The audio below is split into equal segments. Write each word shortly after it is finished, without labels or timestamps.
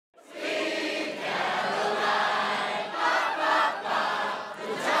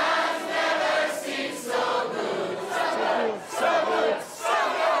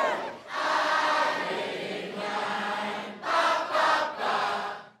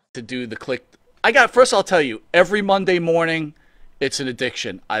to do the Kliq. First I'll tell you, every Monday morning, it's an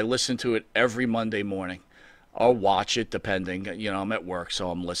addiction. I listen to it every Monday morning. Or watch it, depending. I'm at work,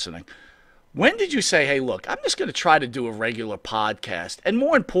 so I'm listening. When did you say, hey, look, I'm just going to try to do a regular podcast? And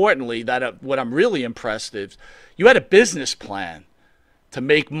more importantly, what I'm really impressed is you had a business plan to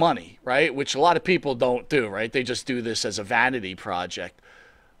make money, right? Which a lot of people don't do, right? They just do this as a vanity project.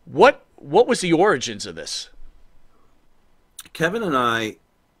 What was the origins of this? Kevin and I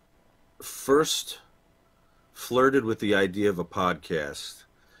first flirted with the idea of a podcast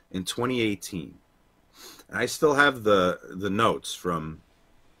in 2018. I still have the notes from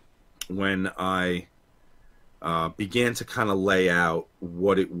when I began to kind of lay out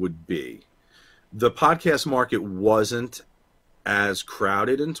what it would be. The podcast market wasn't as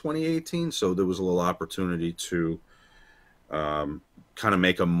crowded in 2018, so there was a little opportunity to kind of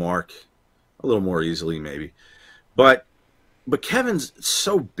make a mark a little more easily, maybe. But Kevin's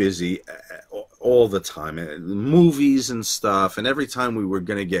so busy all the time, movies and stuff, and every time we were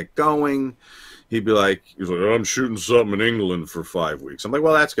going to get going, he's like, I'm shooting something in England for 5 weeks. I'm like,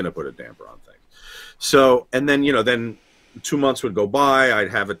 well, that's going to put a damper on things. So, and then, then 2 months would go by.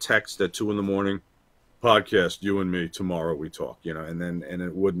 I'd have a text at 2 a.m, podcast, you and me, tomorrow we talk, and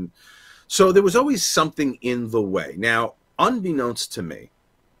it wouldn't. So there was always something in the way. Now, unbeknownst to me,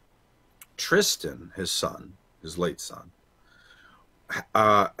 Tristan, his son, his late son,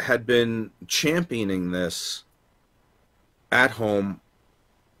 had been championing this at home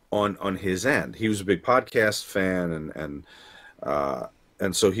on his end. He was a big podcast fan, and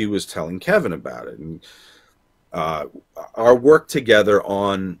so he was telling Kevin about it. And our work together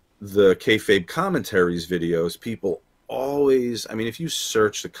on the kayfabe commentaries videos, people always, I mean, if you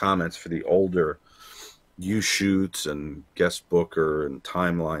search the comments for the older you shoots and guest booker and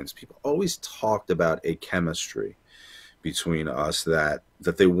timelines, people always talked about a chemistry between us that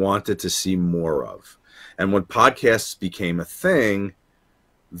they wanted to see more of. And when podcasts became a thing,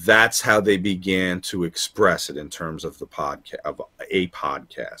 that's how they began to express it in terms of a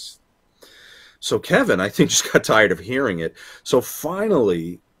podcast. So Kevin, I think, just got tired of hearing it. So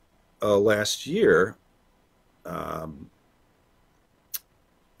finally, last year,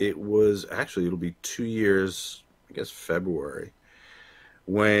 it'll be 2 years, I guess February,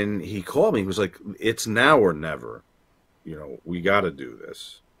 when he called me. He was like, it's now or never. We got to do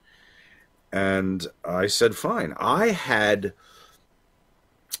this. And I said, fine. I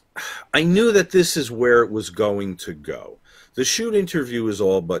knew that this is where it was going to go. The shoot interview is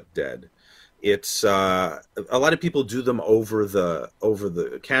all but dead. It's a lot of people do them over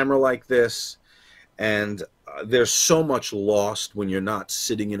the camera like this, and there's so much lost when you're not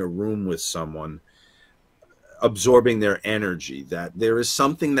sitting in a room with someone absorbing their energy, that there is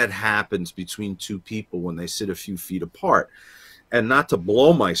something that happens between two people when they sit a few feet apart. And not to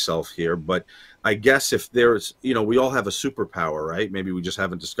blow myself here, but I guess if there's, we all have a superpower, right? Maybe we just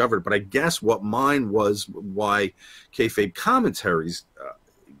haven't discovered it. But I guess what mine was, why kayfabe commentaries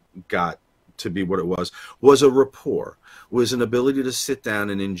got to be what it was a rapport, was an ability to sit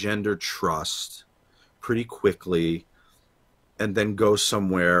down and engender trust pretty quickly, and then go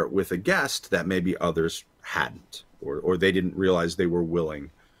somewhere with a guest that maybe others hadn't, or they didn't realize they were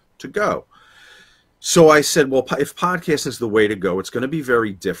willing to go. So I said, well, if podcasting is the way to go, it's going to be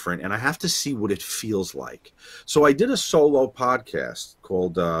very different, and I have to see what it feels like. So I did a solo podcast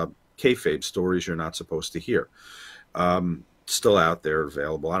called Kayfabe Stories You're Not Supposed to Hear. Still out there,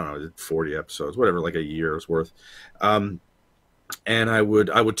 available. I don't know, I did 40 episodes, whatever, like a year's worth. And I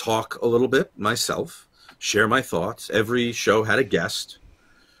would talk a little bit myself, share my thoughts. Every show had a guest,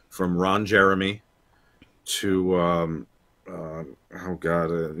 from Ron Jeremy to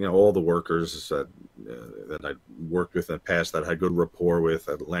all the workers that I worked with in the past that I had good rapport with.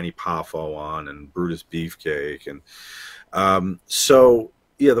 I had Lanny Poffo on, and Brutus Beefcake, and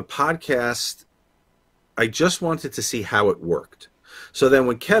the podcast, I just wanted to see how it worked. So then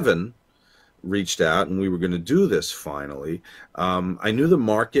when Kevin reached out and we were going to do this finally, I knew the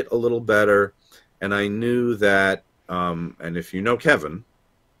market a little better, and I knew that, and if you know Kevin,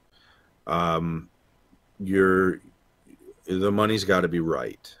 the money's got to be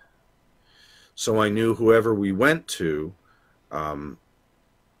right. So I knew whoever we went to,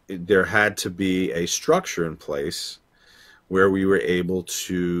 there had to be a structure in place where we were able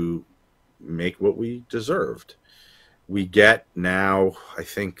to make what we deserved. We get now, I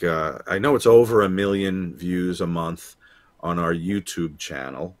think, I know it's over 1 million views a month on our YouTube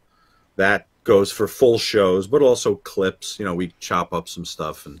channel. That goes for full shows, but also clips. We chop up some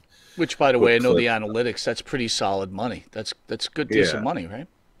stuff. And which, by the way, I know the analytics, that's pretty solid money. That's good, decent money, right?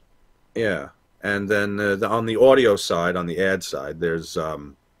 Yeah. And then on the audio side, on the ad side, there's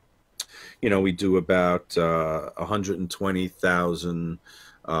You know, we do about 120,000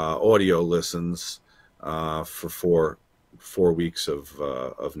 audio listens for four weeks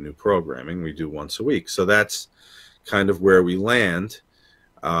of new programming. We do once a week, so that's kind of where we land.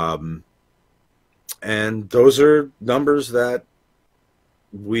 And those are numbers that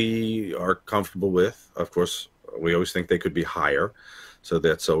we are comfortable with. Of course, we always think they could be higher, so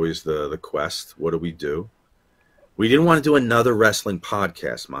that's always the quest. What do we do? We didn't want to do another wrestling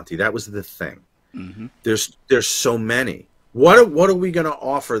podcast, Monty. That was the thing. Mm-hmm. There's so many. What are we going to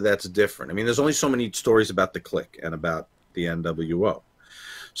offer that's different? I mean, there's only so many stories about the Kliq and about the NWO.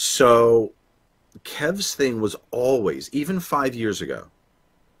 So Kev's thing was always, even 5 years ago,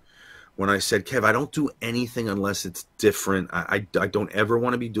 when I said, Kev, I don't do anything unless it's different. I don't ever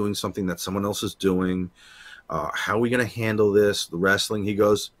want to be doing something that someone else is doing. How are we going to handle this, the wrestling? He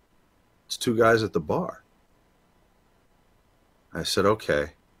goes, it's two guys at the bar. I said,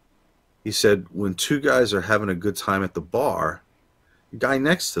 okay. He said, when two guys are having a good time at the bar, the guy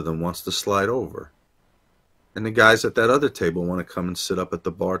next to them wants to slide over. And the guys at that other table want to come and sit up at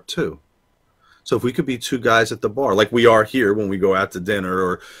the bar too. So if we could be two guys at the bar, like we are here when we go out to dinner,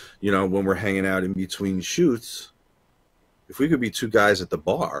 or, you know, when we're hanging out in between shoots, if we could be two guys at the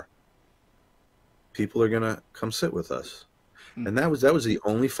bar, people are going to come sit with us. And that was the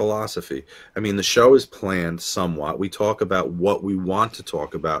only philosophy. I mean, the show is planned somewhat. We talk about what we want to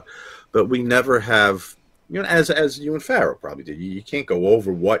talk about, but we never have, you know, as you and Farrah probably did. You can't go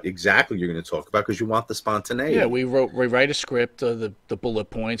over what exactly you're going to talk about because you want the spontaneity. Yeah, we write a script, the bullet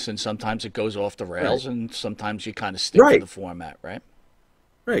points, and sometimes it goes off the rails, right, and sometimes you kind of stick to the format, right?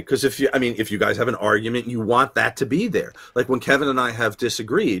 Right, because if you guys have an argument, you want that to be there. Like when Kevin and I have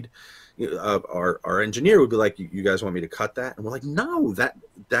disagreed, our engineer would be like, you guys want me to cut that? And we're like, no,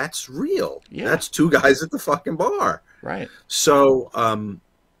 that's real. Yeah. That's two guys at the fucking bar. Right. So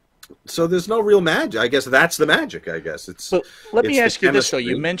so there's no real magic. I guess that's the magic, I guess. But let me ask you this, though.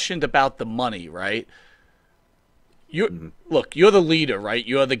 You mentioned about the money, right? Look, you're the leader, right?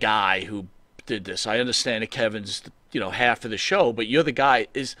 You're the guy who did this. I understand that Kevin's, half of the show, but you're the guy.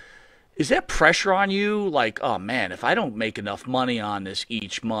 Is there pressure on you? Like, oh, man, if I don't make enough money on this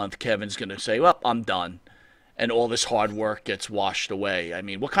each month, Kevin's going to say, well, I'm done. And all this hard work gets washed away. I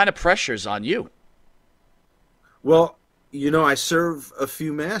mean, what kind of pressure is on you? Well, I serve a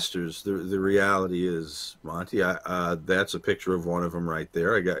few masters. The reality is, Monty, that's a picture of one of them right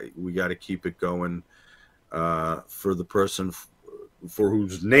there. We got to keep it going for the person for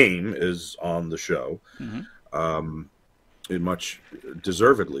whose name is on the show. Mm-hmm. In much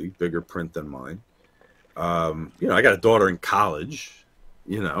deservedly bigger print than mine. I got a daughter in college.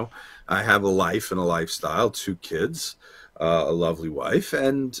 I have a life and a lifestyle, 2 kids, a lovely wife,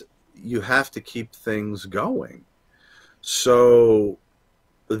 and you have to keep things going. So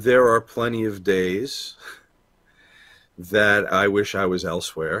there are plenty of days that I wish I was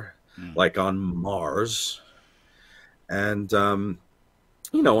elsewhere, like on Mars. And, on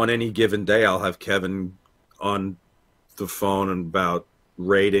any given day, I'll have Kevin on the phone about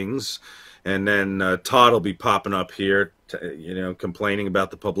ratings, and then Todd will be popping up here, complaining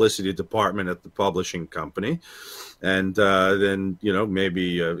about the publicity department at the publishing company. And then,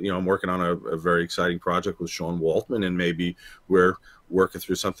 maybe, I'm working on a very exciting project with Sean Waltman, and maybe we're working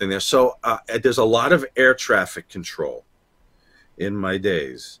through something there. So there's a lot of air traffic control in my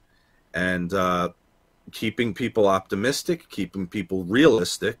days, and keeping people optimistic, keeping people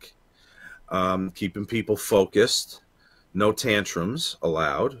realistic, keeping people focused, no tantrums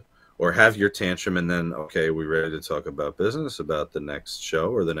allowed, or have your tantrum and then, okay, we ready to talk about business, about the next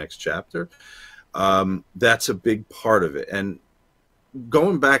show or the next chapter. That's a big part of it. And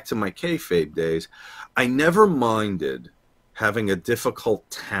going back to my kayfabe days, I never minded having a difficult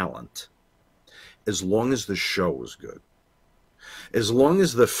talent as long as the show was good. As long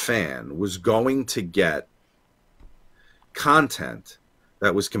as the fan was going to get content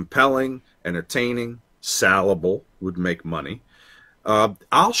that was compelling, entertaining, salable, would make money,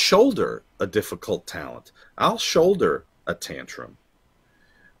 I'll shoulder a difficult talent. I'll shoulder a tantrum.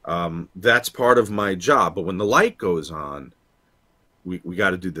 That's part of my job. But when the light goes on, we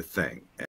got to do the thing.